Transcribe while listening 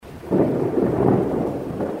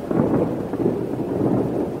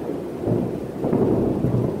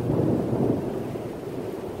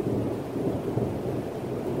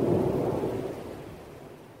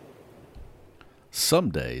some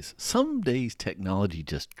days technology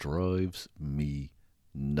just drives me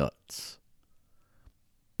nuts.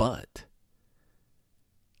 But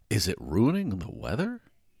is it ruining the weather?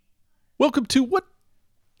 Welcome to What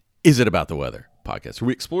Is It About the Weather podcast, where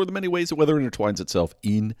we explore the many ways that weather intertwines itself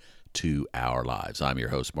into our lives. I'm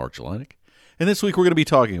your host, Mark Jelinek, and this week we're going to be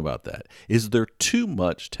talking about that. Is there too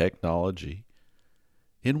much technology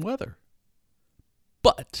in weather?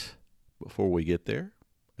 But before we get there,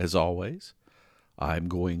 as always, I'm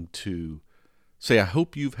going to say I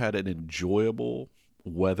hope you've had an enjoyable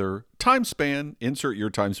weather time span. Insert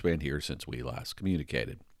your time span here since we last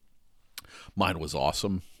communicated. Mine was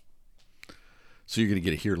awesome. So you're going to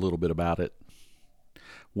get to hear a little bit about it.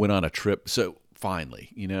 Went on a trip. So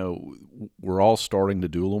finally, we're all starting to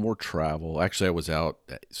do a little more travel. Actually, I was out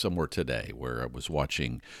somewhere today where I was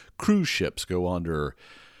watching cruise ships go under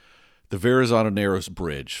the Verrazano Narrows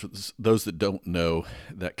Bridge. Those that don't know,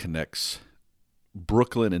 that connects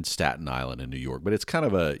Brooklyn and Staten Island in New York. But it's kind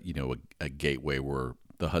of a gateway where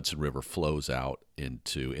the Hudson River flows out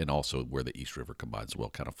into, and also where the East River combines as well,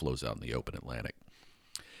 kind of flows out in the open Atlantic.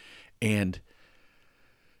 And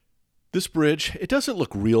this bridge, it doesn't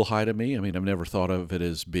look real high to me. I mean, I've never thought of it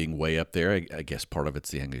as being way up there. I guess part of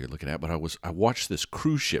it's the angle you're looking at. But I watched this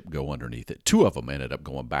cruise ship go underneath it. Two of them ended up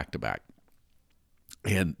going back to back.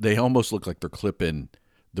 And they almost look like they're clipping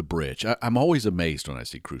the bridge. I'm always amazed when I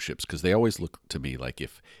see cruise ships because they always look to me like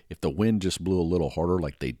if the wind just blew a little harder,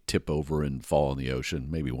 like they'd tip over and fall in the ocean.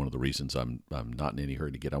 Maybe one of the reasons I'm not in any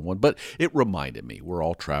hurry to get on one. But it reminded me we're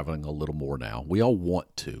all traveling a little more now. We all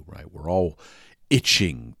want to, right? We're all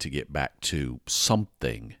itching to get back to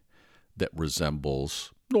something that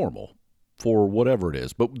resembles normal for whatever it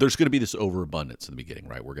is. But there's going to be this overabundance in the beginning,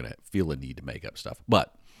 right? We're going to feel a need to make up stuff.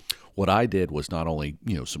 But what I did was not only,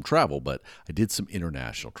 some travel, but I did some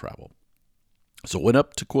international travel. So went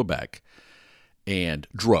up to Quebec and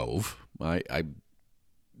drove.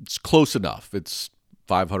 It's close enough. It's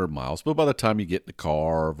 500 miles. But by the time you get in the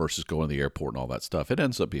car versus going to the airport and all that stuff, it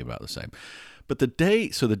ends up being about the same. But the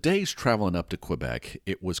days traveling up to Quebec,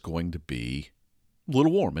 it was going to be a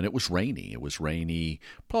little warm, and it was rainy. It was rainy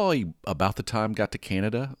probably about the time I got to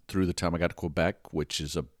Canada through the time I got to Quebec, which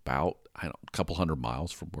is about a couple hundred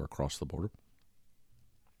miles from where across the border.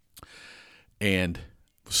 And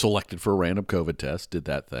selected for a random COVID test, did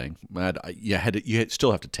that thing. You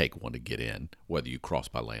still have to take one to get in, whether you cross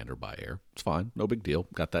by land or by air. It's fine, no big deal.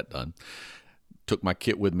 Got that done. Took my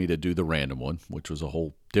kit with me to do the random one, which was a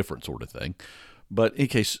whole different sort of thing. But in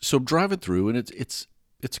case, so I'm driving through, and it's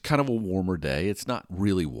kind of a warmer day. It's not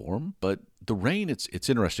really warm, but the rain, it's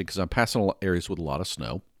interesting because I'm passing areas with a lot of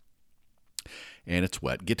snow, and it's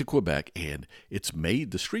wet. Get to Quebec, and it's made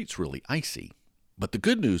the streets really icy. But the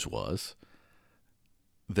good news was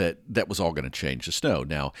that was all going to change the snow.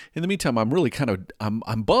 Now, in the meantime, I'm really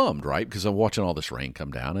I'm bummed, right? Because I'm watching all this rain come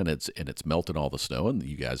down, and it's melting all the snow, and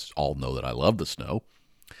you guys all know that I love the snow.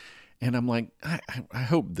 And I'm like, I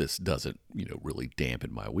hope this doesn't, really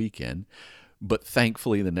dampen my weekend. But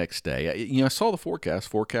thankfully, the next day, I saw the forecast.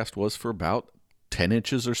 Forecast was for about 10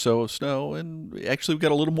 inches or so of snow, and actually we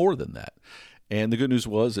got a little more than that. And the good news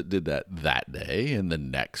was it did that day, and the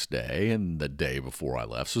next day, and the day before I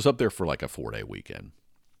left. So it's up there for like a 4-day weekend.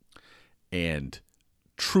 And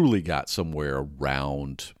truly got somewhere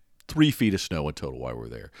around 3 feet of snow in total while we were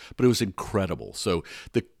there. But it was incredible. So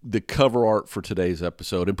the cover art for today's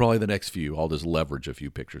episode, and probably the next few, I'll just leverage a few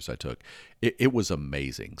pictures I took. It was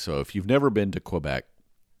amazing. So if you've never been to Quebec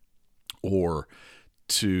or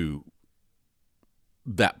to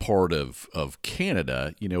that part of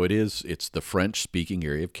Canada, it's the French-speaking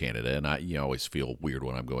area of Canada. And I always feel weird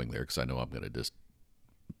when I'm going there because I know I'm going to just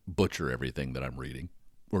butcher everything that I'm reading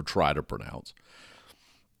or try to pronounce.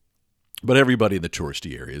 But everybody in the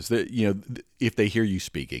touristy areas, if they hear you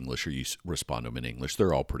speak English or you respond to them in English,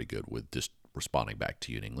 they're all pretty good with just responding back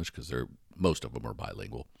to you in English because most of them are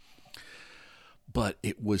bilingual. But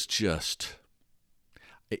it was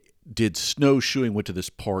did snowshoeing, went to this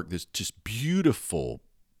park, this just beautiful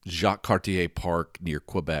Jacques Cartier Park near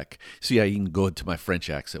Quebec. See, I even go into my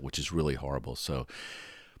French accent, which is really horrible. So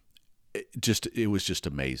it was just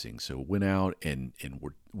amazing. So went out and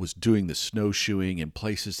was doing the snowshoeing in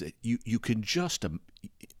places that you can just,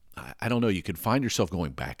 I don't know, you can find yourself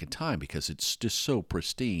going back in time because it's just so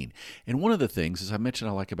pristine. And one of the things, as I mentioned,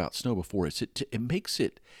 I like about snow before, is it makes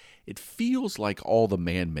it feels like all the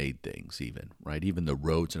man-made things even, right? Even the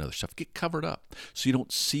roads and other stuff get covered up so you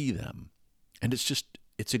don't see them. And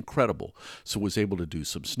it's incredible. So was able to do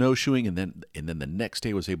some snowshoeing and then the next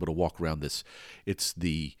day was able to walk around this, it's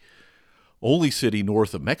the only city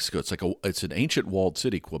north of Mexico. It's an ancient walled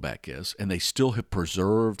city, Quebec is, and they still have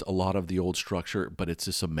preserved a lot of the old structure, but it's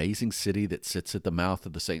this amazing city that sits at the mouth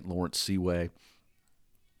of the St. Lawrence Seaway.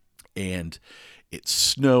 And it's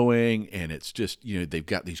snowing, and it's just, they've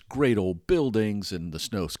got these great old buildings, and the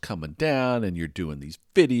snow's coming down, and you're doing these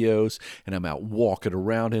videos, and I'm out walking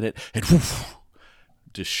around in it, and woof,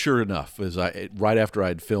 just sure enough, right after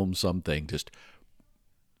I'd filmed something, just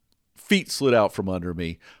feet slid out from under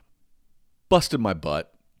me, busted my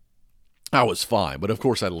butt. I was fine, but of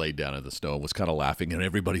course I laid down in the snow and was kind of laughing, and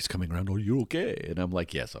everybody's coming around, "Are you okay?" And I'm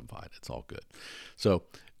like, "Yes, I'm fine. It's all good." So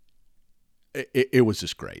it was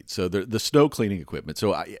just great. So the snow cleaning equipment.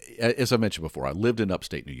 So as I mentioned before, I lived in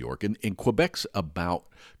upstate New York, and Quebec's about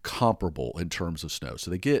comparable in terms of snow.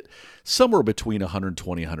 So they get somewhere between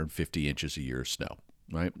 120, 150 inches a year of snow,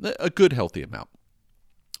 right? A good, healthy amount.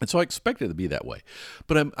 And so I expected it to be that way.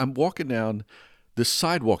 But I'm walking down this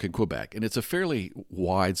sidewalk in Quebec, and it's a fairly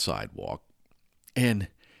wide sidewalk. And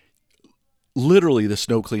literally the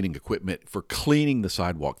snow cleaning equipment for cleaning the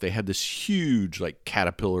sidewalk, they had this huge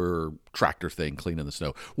Caterpillar tractor thing cleaning the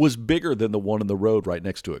snow, was bigger than the one in the road right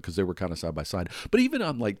next to it because they were kind of side by side. But even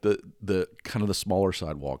on the kind of the smaller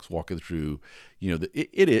sidewalks walking through,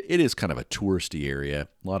 it is kind of a touristy area.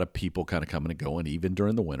 A lot of people kind of coming and going even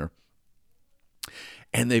during the winter.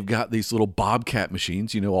 And they've got these little Bobcat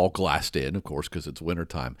machines, all glassed in, of course, because it's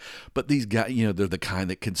wintertime. But these guys, they're the kind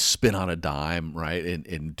that can spin on a dime, right,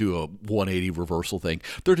 and do a 180 reversal thing.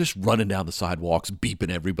 They're just running down the sidewalks,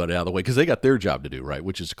 beeping everybody out of the way because they got their job to do, right,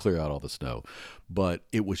 which is to clear out all the snow. But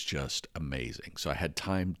it was just amazing. So I had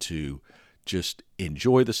time to just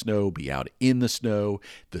enjoy the snow, be out in the snow.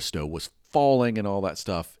 The snow was falling and all that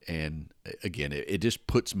stuff. And again, it just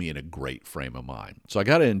puts me in a great frame of mind. So I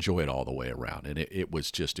got to enjoy it all the way around. And it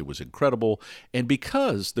was incredible. And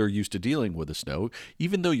because they're used to dealing with the snow,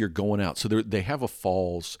 even though you're going out, so they have a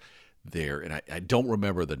falls there. And I don't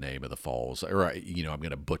remember the name of the falls, or, I'm going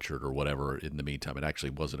to butcher it or whatever in the meantime. It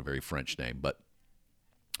actually wasn't a very French name, but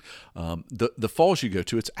the falls you go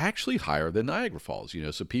to, it's actually higher than Niagara Falls,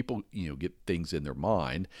 so people, get things in their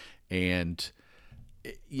mind, and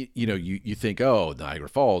you think, oh, Niagara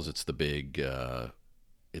Falls, it's the big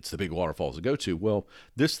waterfalls to go to. Well,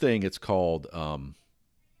 this thing, it's called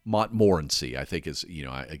Montmorency, I think is,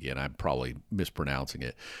 I'm probably mispronouncing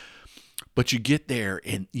it. But you get there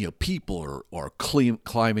and, people are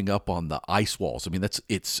climbing up on the ice walls. I mean,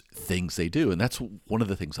 it's things they do. And that's one of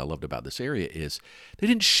the things I loved about this area is they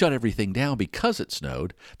didn't shut everything down because it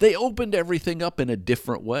snowed. They opened everything up in a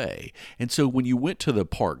different way. And so when you went to the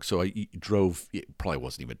park, so I drove, it probably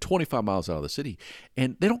wasn't even 25 miles out of the city,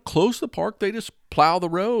 and they don't close the park. They just plow the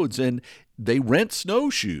roads, and they rent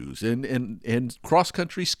snowshoes and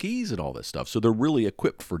cross-country skis and all this stuff. So they're really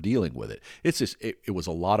equipped for dealing with it. It's just, it was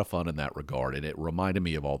a lot of fun in that regard, and it reminded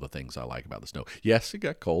me of all the things I like about the snow. Yes, it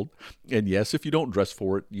got cold, and yes, if you don't dress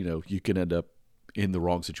for it, you can end up in the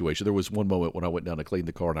wrong situation. There was one moment when I went down to clean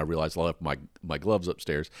the car, and I realized I left my gloves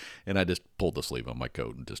upstairs, and I just pulled the sleeve on my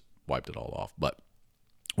coat and just wiped it all off. But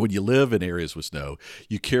when you live in areas with snow,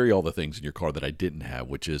 you carry all the things in your car that I didn't have,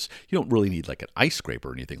 which is you don't really need like an ice scraper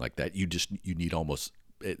or anything like that. You need almost,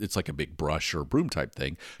 it's like a big brush or broom type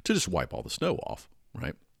thing to just wipe all the snow off,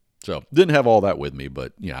 right? So didn't have all that with me,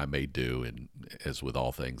 but I made do, and as with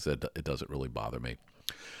all things, it doesn't really bother me.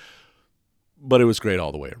 But it was great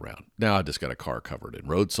all the way around. Now I just got a car covered in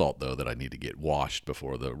road salt, though, that I need to get washed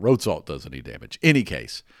before the road salt does any damage.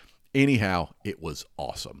 Anyhow, it was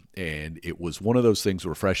awesome, and it was one of those things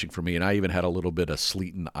refreshing for me, and I even had a little bit of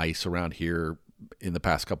sleet and ice around here in the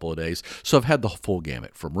past couple of days, so I've had the full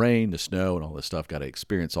gamut, from rain to snow and all this stuff, got to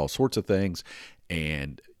experience all sorts of things,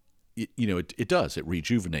 and it does, it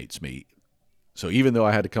rejuvenates me. So even though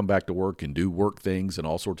I had to come back to work and do work things and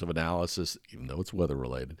all sorts of analysis, even though it's weather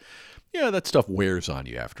related, that stuff wears on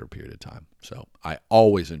you after a period of time. So I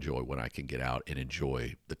always enjoy when I can get out and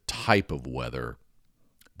enjoy the type of weather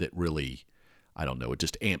that really, I don't know, it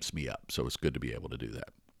just amps me up. So it's good to be able to do that.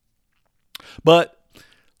 But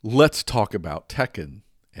let's talk about Tekken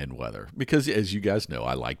and weather, because as you guys know,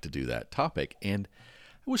 I like to do that topic. And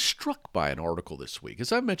I was struck by an article this week.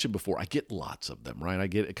 As I mentioned before, I get lots of them, right? I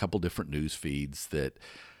get a couple different news feeds that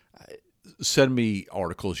send me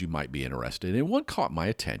articles you might be interested in. And one caught my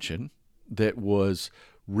attention that was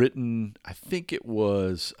written, I think it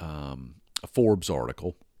was a Forbes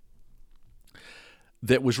article,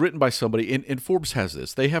 that was written by somebody, and Forbes has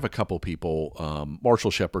this. They have a couple people, Marshall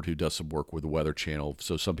Shepard, who does some work with the Weather Channel,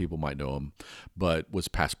 so some people might know him, but was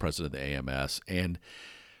past president of the AMS, and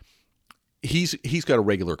he's got a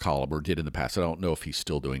regular column, or did in the past. I don't know if he's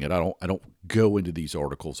still doing it. I don't go into these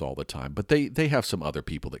articles all the time, but they have some other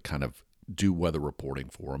people that kind of do weather reporting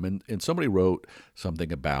for them. And somebody wrote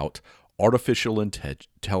something about artificial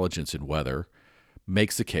intelligence in weather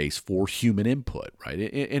makes the case for human input, right?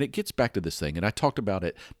 And it gets back to this thing. And I talked about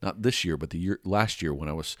it not this year, but last year when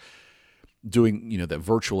I was doing, that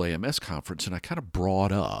virtual AMS conference, and I kind of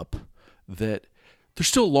brought up that there's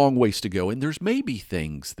still a long ways to go, and there's maybe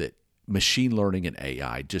things that machine learning and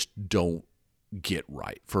AI just don't get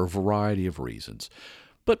right for a variety of reasons.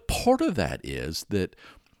 But part of that is that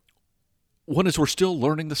one is we're still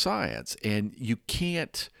learning the science, and you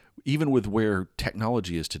can't, even with where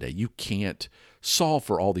technology is today, you can't solve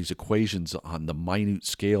for all these equations on the minute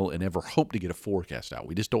scale and ever hope to get a forecast out.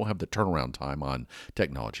 We just don't have the turnaround time on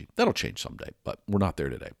technology. That'll change someday, but we're not there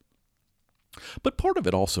today. But part of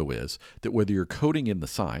it also is that whether you're coding in the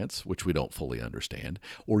science, which we don't fully understand,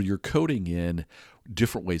 or you're coding in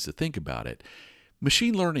different ways to think about it,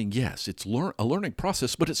 machine learning, yes, it's a learning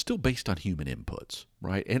process, but it's still based on human inputs,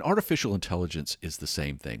 right? And artificial intelligence is the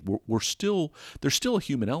same thing. There's still a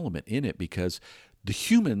human element in it because the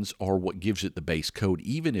humans are what gives it the base code,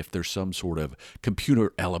 even if there's some sort of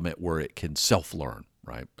computer element where it can self-learn,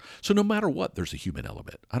 right? So no matter what, there's a human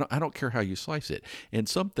element. I don't care how you slice it. And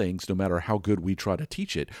some things, no matter how good we try to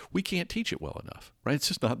teach it, we can't teach it well enough, right? It's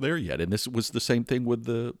just not there yet. And this was the same thing with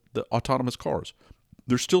the autonomous cars.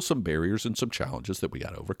 There's still some barriers and some challenges that we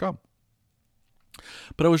got to overcome.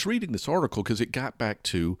 But I was reading this article because it got back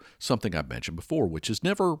to something I've mentioned before, which is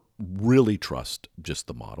never really trust just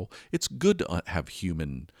the model. It's good to have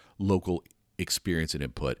human local experience and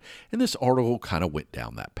input. And this article kind of went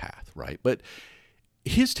down that path, right? But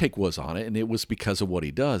his take was on it, and it was because of what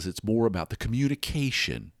he does. It's more about the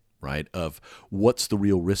communication, right, of what's the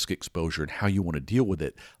real risk exposure and how you want to deal with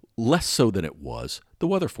it, less so than it was the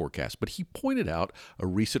weather forecast. But he pointed out a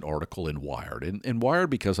recent article in Wired. And Wired,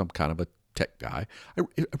 because I'm kind of a tech guy, I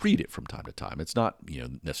read it from time to time. It's not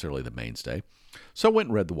necessarily the mainstay. So I went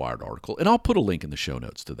and read the Wired article, and I'll put a link in the show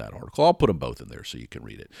notes to that article. I'll put them both in there so you can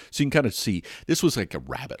read it. So you can kind of see, this was like a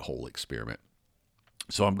rabbit hole experiment.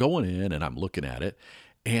 So I'm going in and I'm looking at it,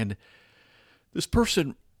 and this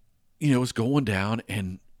person, is going down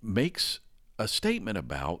and makes a statement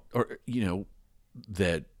about,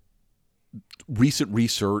 that recent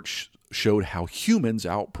research showed how humans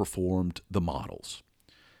outperformed the models.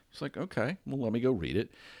 It's like, okay, well, let me go read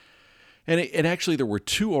it. And actually, there were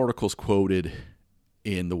two articles quoted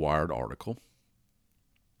in the Wired article,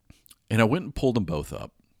 and I went and pulled them both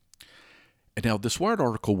up. And now, this Wired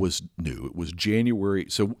article was new. It was January.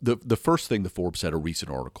 So the first thing, the Forbes had a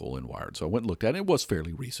recent article in Wired. So I went and looked at it. It was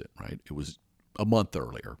fairly recent, right? It was a month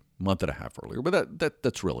earlier, month and a half earlier, but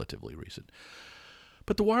that's relatively recent.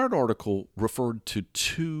 But the Wired article referred to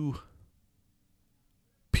two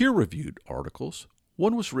peer-reviewed articles.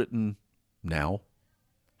 One was written now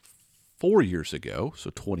 4 years ago, so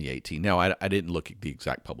 2018. Now, I didn't look at the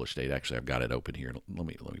exact published date. Actually, I've got it open here. Let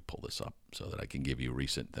me pull this up so that I can give you a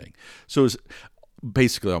recent thing. So it was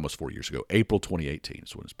basically almost 4 years ago. April 2018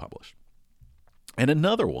 is when it's published. And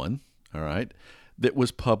another one, all right, that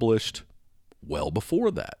was published well before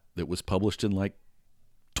that. That was published in like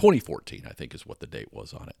 2014, I think is what the date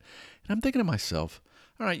was on it. And I'm thinking to myself,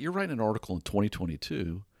 all right, you're writing an article in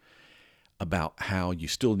 2022 about how you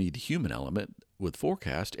still need the human element with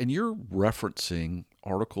forecast, and you're referencing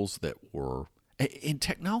articles that were, in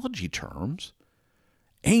technology terms,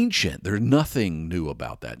 ancient. There's nothing new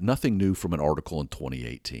about that. Nothing new from an article in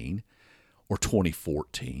 2018 or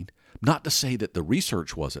 2014. Not to say that the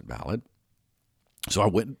research wasn't valid. So I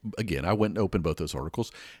went and opened both those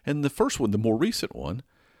articles. And the first one, the more recent one,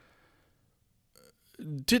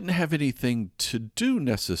 didn't have anything to do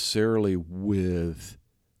necessarily with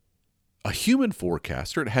a human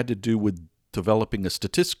forecaster. It had to do with developing a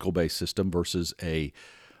statistical-based system versus a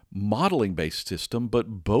modeling-based system,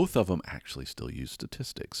 but both of them actually still use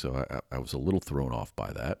statistics. So I was a little thrown off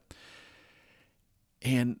by that.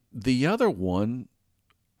 And the other one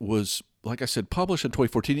was, like I said, published in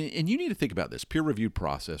 2014. And you need to think about this peer-reviewed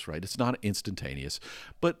process, right? It's not instantaneous.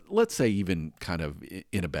 But let's say even kind of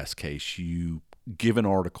in a best case, you give an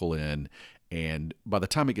article in, and by the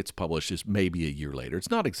time it gets published is maybe a year later. It's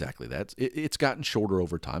not exactly that. It's gotten shorter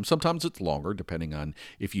over time. Sometimes it's longer, depending on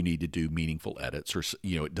if you need to do meaningful edits or,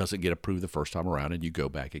 it doesn't get approved the first time around and you go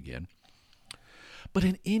back again. But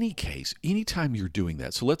in any case, anytime you're doing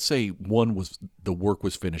that, so let's say the work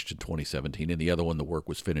was finished in 2017 and the other one, the work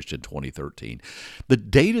was finished in 2013. The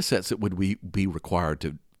data sets that would be required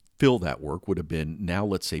to fill that work would have been now,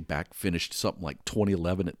 let's say, back finished something like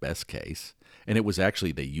 2011 at best case. And it was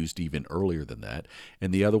actually, they used even earlier than that.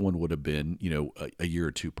 And the other one would have been, a year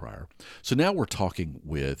or two prior. So now we're talking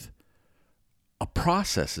with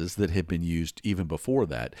processes that had been used even before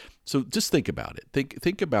that. So just think about it.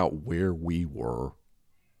 Think about where we were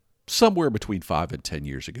somewhere between 5 and 10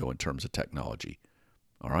 years ago in terms of technology.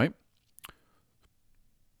 All right?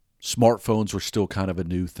 Smartphones were still kind of a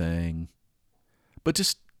new thing. But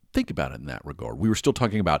just think about it in that regard. We were still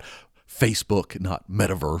talking about Facebook, not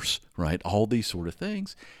metaverse, right? All these sort of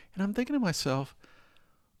things. And I'm thinking to myself,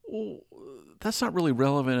 well, that's not really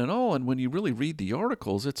relevant at all. And when you really read the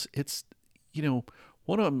articles, it's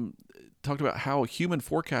one of them talked about how human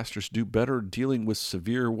forecasters do better dealing with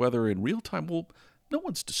severe weather in real time. Well, no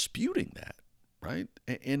one's disputing that, right?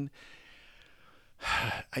 And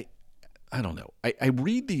I don't know. I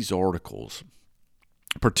read these articles,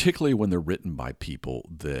 particularly when they're written by people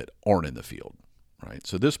that aren't in the field, right?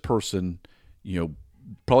 So this person,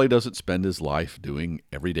 probably doesn't spend his life doing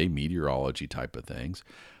everyday meteorology type of things,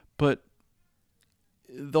 but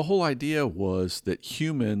the whole idea was that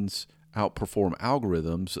humans outperform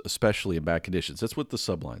algorithms, especially in bad conditions. That's what the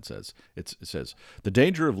subline says. It says, the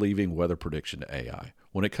danger of leaving weather prediction to AI.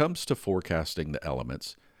 When it comes to forecasting the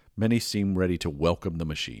elements, many seem ready to welcome the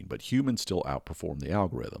machine, but humans still outperform the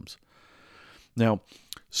algorithms. Now,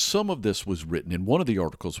 some of this was written, and one of the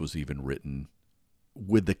articles was even written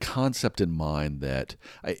with the concept in mind that,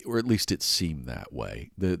 or at least it seemed that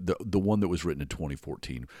way, the one that was written in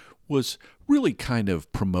 2014 was really kind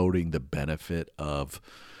of promoting the benefit of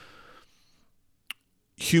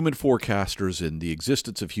human forecasters and the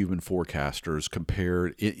existence of human forecasters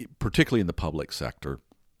compared, particularly in the public sector,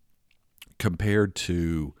 compared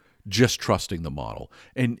to just trusting the model.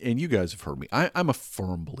 And you guys have heard me. I'm a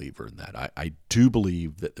firm believer in that. I do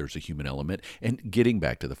believe that there's a human element. And getting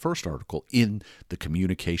back to the first article, in the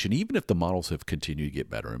communication, even if the models have continued to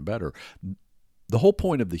get better and better, the whole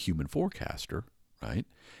point of the human forecaster, right,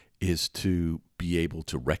 is to be able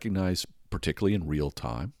to recognize, particularly in real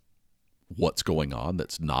time, what's going on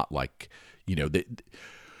that's not like, that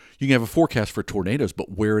you can have a forecast for tornadoes,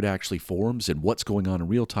 but where it actually forms and what's going on in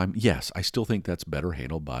real time, yes, I still think that's better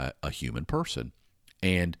handled by a human person.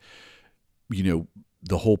 And,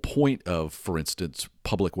 the whole point of, for instance,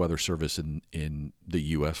 public weather service in the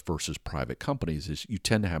U.S. versus private companies is you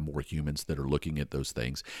tend to have more humans that are looking at those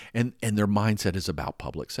things, and their mindset is about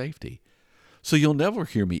public safety. So you'll never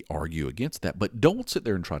hear me argue against that, but don't sit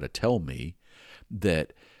there and try to tell me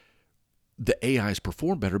that the AIs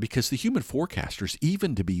perform better, because the human forecasters,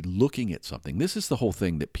 even to be looking at something, this is the whole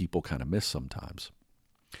thing that people kind of miss sometimes,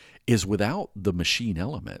 is without the machine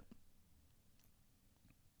element,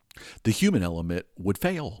 the human element would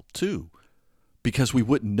fail too, because we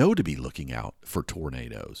wouldn't know to be looking out for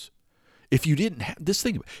tornadoes. If you didn't have this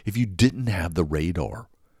thing, if you didn't have the radar,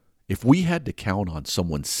 if we had to count on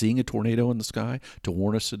someone seeing a tornado in the sky to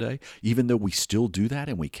warn us today, even though we still do that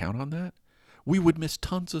and we count on that, we would miss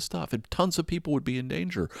tons of stuff and tons of people would be in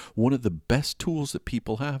danger. One of the best tools that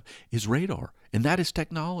people have is radar, and that is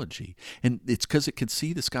technology. And it's because it can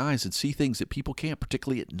see the skies and see things that people can't,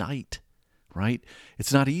 particularly at night, right?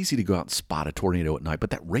 It's not easy to go out and spot a tornado at night,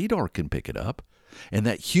 but that radar can pick it up, and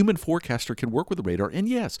that human forecaster can work with the radar. And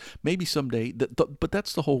yes, maybe someday, but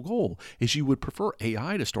that's the whole goal, is you would prefer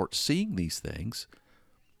AI to start seeing these things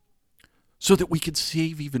so that we can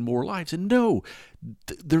save even more lives. And no,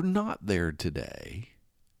 they're not there today.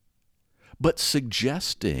 But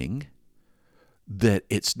suggesting that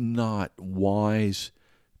it's not wise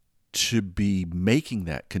to be making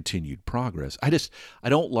that continued progress, I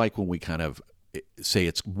don't like when we kind of say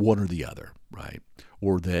it's one or the other, right?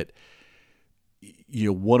 Or that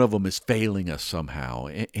one of them is failing us somehow.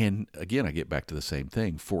 And again, I get back to the same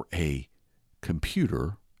thing. For a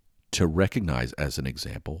computer to recognize, as an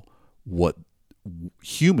example, what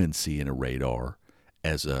humans see in a radar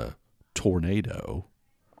as a tornado,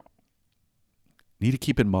 need to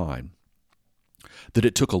keep in mind that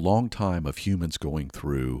it took a long time of humans going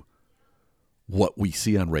through what we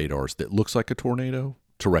see on radars that looks like a tornado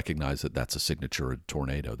to recognize that that's a signature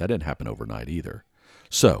tornado. That didn't happen overnight either.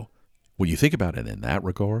 So when you think about it in that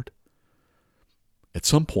regard, at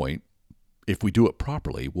some point, if we do it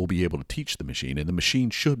properly, we'll be able to teach the machine, and the machine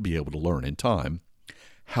should be able to learn in time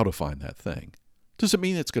how to find that thing. Does it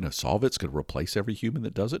mean it's going to solve it? It's going to replace every human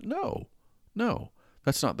that does it? No,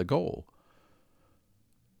 that's not the goal.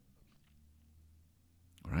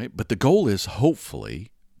 All right, but the goal is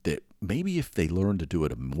hopefully that maybe if they learn to do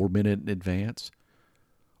it a more minute in advance,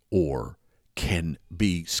 or can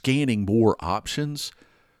be scanning more options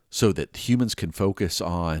so that humans can focus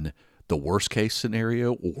on the worst case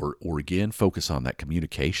scenario, or again, focus on that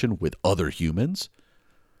communication with other humans,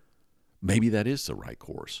 maybe that is the right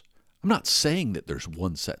course. I'm not saying that there's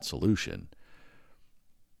one set solution,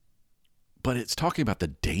 But it's talking about the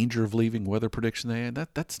danger of leaving weather prediction AI, and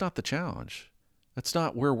that's not the challenge. That's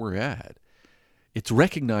not where we're at. It's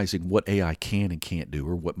recognizing what AI can and can't do,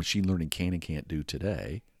 or what machine learning can and can't do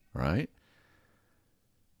today, right?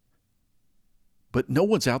 But no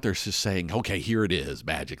one's out there just saying, okay, here it is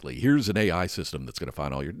magically. Here's an AI system that's going to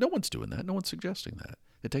find all your... No one's doing that. No one's suggesting that.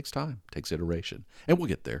 It takes time. It takes iteration. And we'll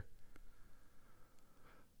get there.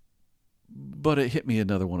 But it hit me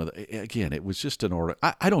another one of the... Again, it was just an order.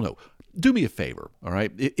 I don't know. Do me a favor, all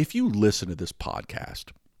right? If you listen to this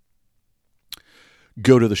podcast,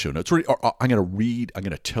 go to the show notes. I'm going to read... I'm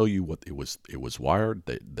going to tell you what it was. It was Wired.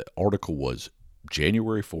 The article was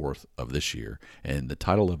January 4th of this year, and the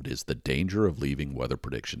title of it is The Danger of Leaving Weather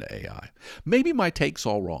Prediction to AI. Maybe my take's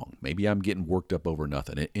all wrong. Maybe I'm getting worked up over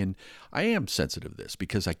nothing. And I am sensitive to this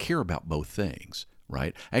because I care about both things,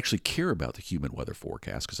 right? I actually care about the human weather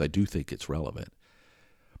forecast because I do think it's relevant.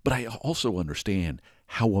 But I also understand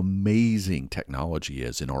how amazing technology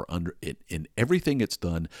is in everything it's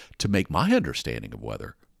done to make my understanding of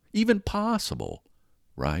weather even possible,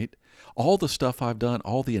 right? All the stuff I've done,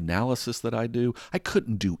 all the analysis that I do, I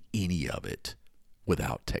couldn't do any of it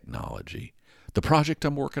without technology. The project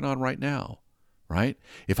I'm working on right now, right?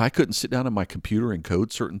 If I couldn't sit down on my computer and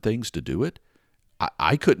code certain things to do it,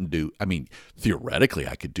 I couldn't do... I mean, theoretically,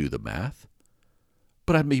 I could do the math,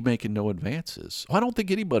 but I'd be making no advances. I don't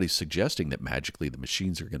think anybody's suggesting that magically the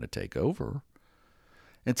machines are going to take over.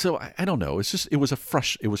 And so I don't know. It's just it was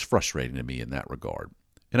frustrating to me in that regard.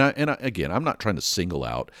 And again, I'm not trying to single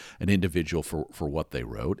out an individual for what they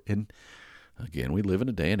wrote. And again, we live in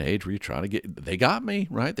a day and age where you're trying to get... They got me,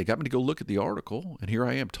 right? They got me to go look at the article, and here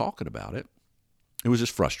I am talking about it. It was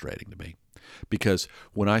just frustrating to me because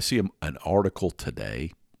when I see an article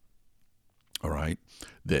today, all right,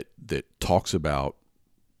 that talks about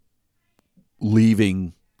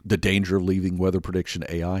the danger of leaving weather prediction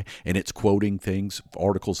AI, and it's quoting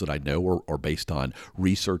articles that I know are based on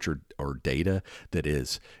research or data that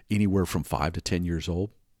is anywhere from 5 to 10 years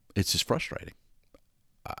old, it's just frustrating.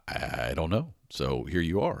 I don't know. So here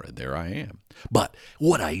you are, and there I am. But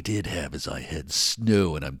what I did have is I had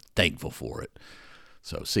snow, and I'm thankful for it.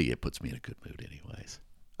 So see, it puts me in a good mood anyways.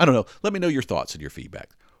 I don't know. Let me know your thoughts and your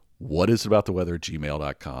feedback. What is about the weather at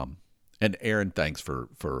gmail.com. And Aaron, thanks for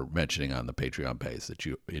mentioning on the Patreon page that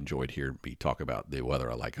you enjoyed hearing me talk about the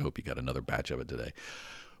weather. I hope you got another batch of it today.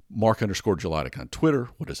 Mark_Gelatic on Twitter.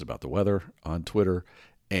 What is about the weather on Twitter.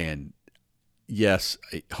 And yes,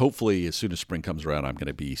 hopefully as soon as spring comes around, I'm going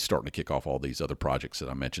to be starting to kick off all these other projects that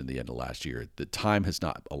I mentioned at the end of last year. The time has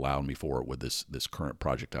not allowed me for it with this current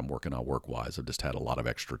project I'm working on work-wise. I've just had a lot of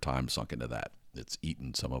extra time sunk into that. It's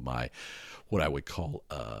eaten some of my, what I would call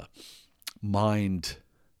mind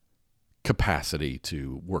capacity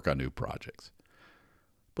to work on new projects.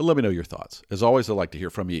 But let me know your thoughts. As always, I'd like to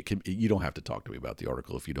hear from you. You don't have to talk to me about the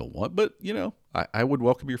article if you don't want, but I would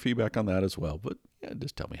welcome your feedback on that as well. But yeah,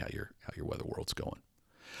 just tell me how your weather world's going.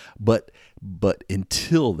 But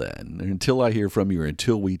until then, until I hear from you, or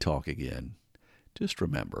until we talk again, just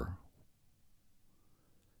remember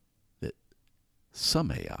that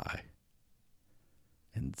some AI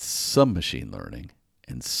and some machine learning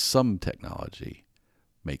and some technology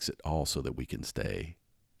makes it all so that we can stay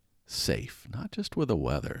safe, not just with the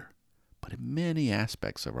weather, but in many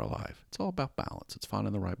aspects of our life. It's all about balance. It's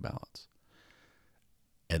finding the right balance.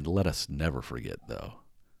 And let us never forget, though,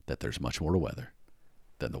 that there's much more to weather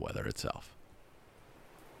than the weather itself.